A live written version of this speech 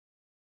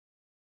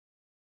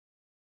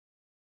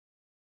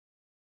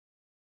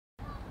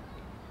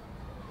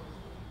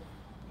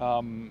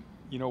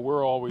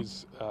We're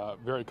always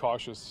very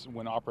cautious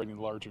when operating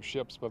the larger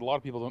ships, but a lot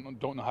of people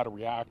don't know how to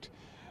react,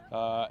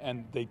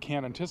 and they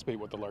can't anticipate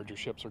what the larger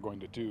ships are going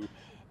to do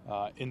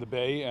in the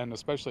bay, and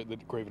especially at the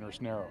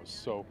Gravenhurst Narrows.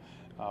 So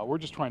we're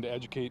just trying to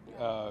educate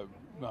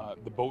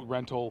the boat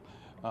rental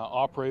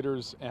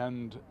operators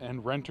and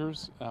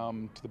renters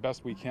to the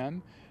best we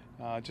can,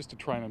 just to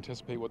try and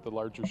anticipate what the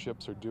larger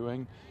ships are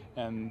doing,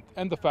 and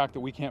the fact that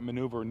we can't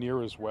maneuver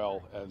near as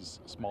well as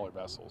smaller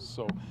vessels.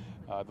 So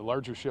the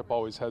larger ship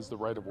always has the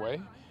right of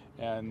way,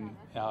 and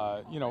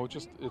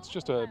it's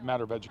just a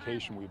matter of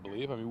education, we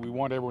believe. I mean, we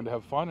want everyone to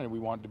have fun, and we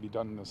want it to be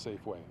done in a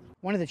safe way.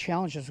 One of the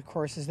challenges, of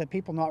course, is that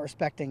people not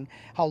respecting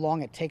how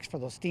long it takes for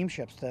those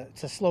steamships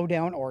to slow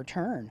down or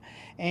turn,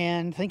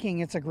 and thinking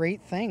it's a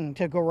great thing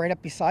to go right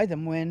up beside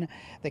them when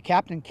the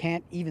captain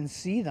can't even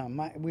see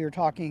them. We were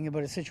talking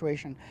about a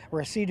situation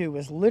where a Sea-Doo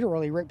was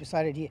literally right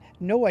beside it. He had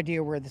no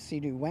idea where the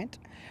Sea-Doo went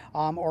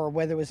or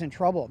whether it was in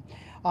trouble.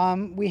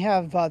 We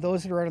have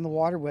those that are out on the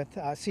water with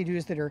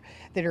Sea-Doos that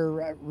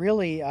are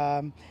really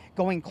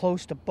going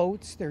close to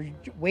boats. They're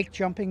wake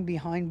jumping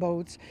behind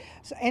boats,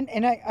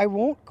 and I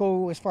won't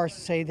go as far as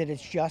to say that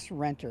it's just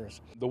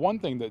renters. The one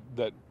thing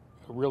that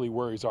really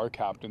worries our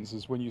captains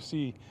is when you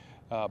see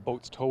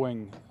boats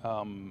towing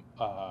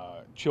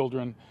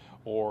children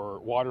or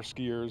water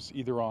skiers,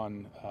 either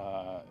on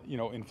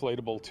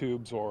inflatable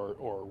tubes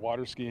or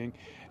water skiing,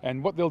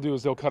 and what they'll do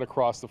is they'll cut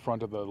across the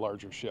front of the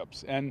larger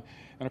ships, and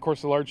of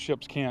course the large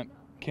ships can't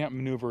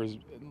maneuver as,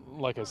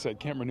 like I said,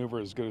 can't maneuver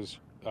as good as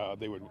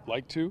they would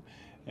like to,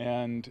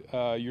 and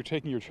you're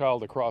taking your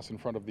child across in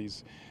front of the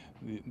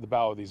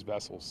bow of these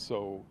vessels.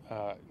 So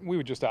we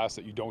would just ask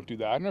that you don't do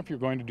that, and if you're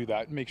going to do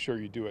that, make sure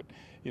you do it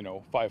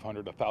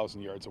 500,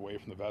 1,000 yards away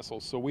from the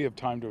vessel, so we have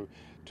time to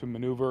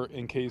maneuver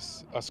in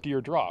case a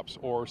skier drops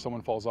or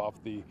someone falls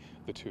off the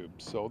tube.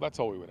 So that's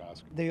all we would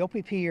ask. The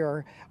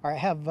OPP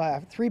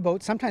have 3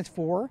 boats, sometimes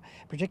 4,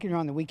 particularly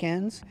on the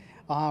weekends,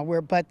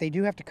 but they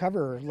do have to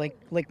cover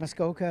Lake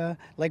Muskoka,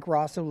 Lake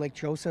Rosso, Lake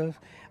Joseph.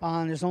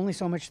 There's only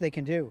so much they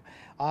can do.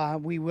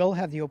 We will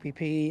have the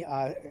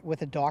OPP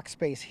with a dock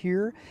space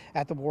here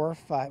at the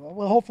wharf.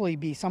 Will hopefully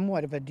be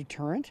somewhat of a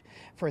deterrent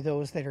for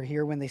those that are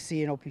here when they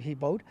see an OPP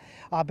boat.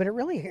 But it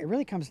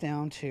really comes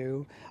down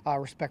to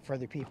respect for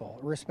other people,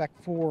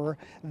 respect for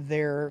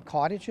their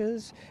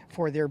cottages,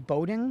 for their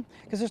boating,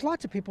 because there's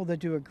lots of people that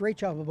do a great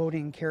job of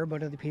boating and care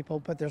about other people,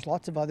 but there's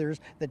lots of others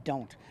that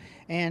don't,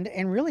 and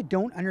really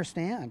don't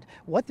understand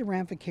what the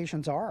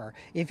ramifications are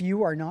if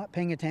you are not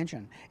paying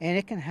attention. And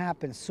it can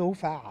happen so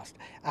fast.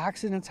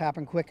 Accidents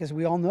happen quick, as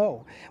we all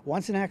know.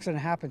 Once an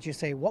accident happens, you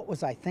say, what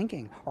was I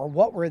thinking, or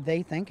what were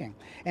they thinking?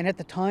 And at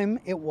the time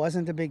it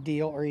wasn't a big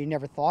deal, or you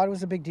never thought it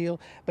was a big deal,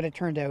 but it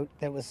turned out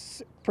that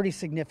was a pretty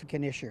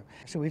significant issue.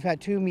 So we've had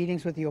 2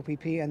 meetings with the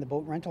OPP and the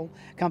boat rental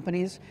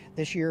companies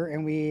this year,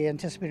 and we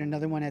anticipate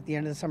another one at the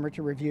end of the summer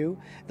to review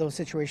those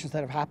situations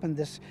that have happened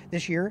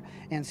this year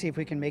and see if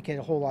we can make it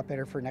a whole lot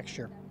better for next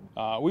year.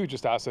 We would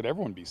just ask that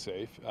everyone be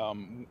safe.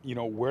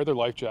 Wear their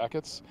life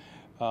jackets.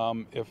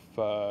 You're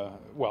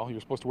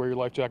supposed to wear your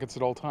life jackets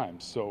at all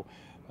times. So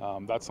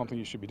that's something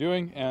you should be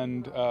doing,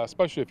 and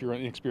especially if you're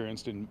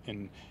inexperienced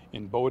in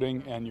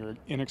boating and you're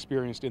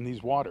inexperienced in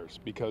these waters,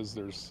 because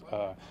there's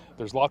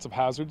lots of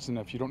hazards, and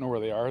if you don't know where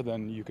they are,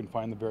 then you can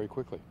find them very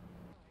quickly.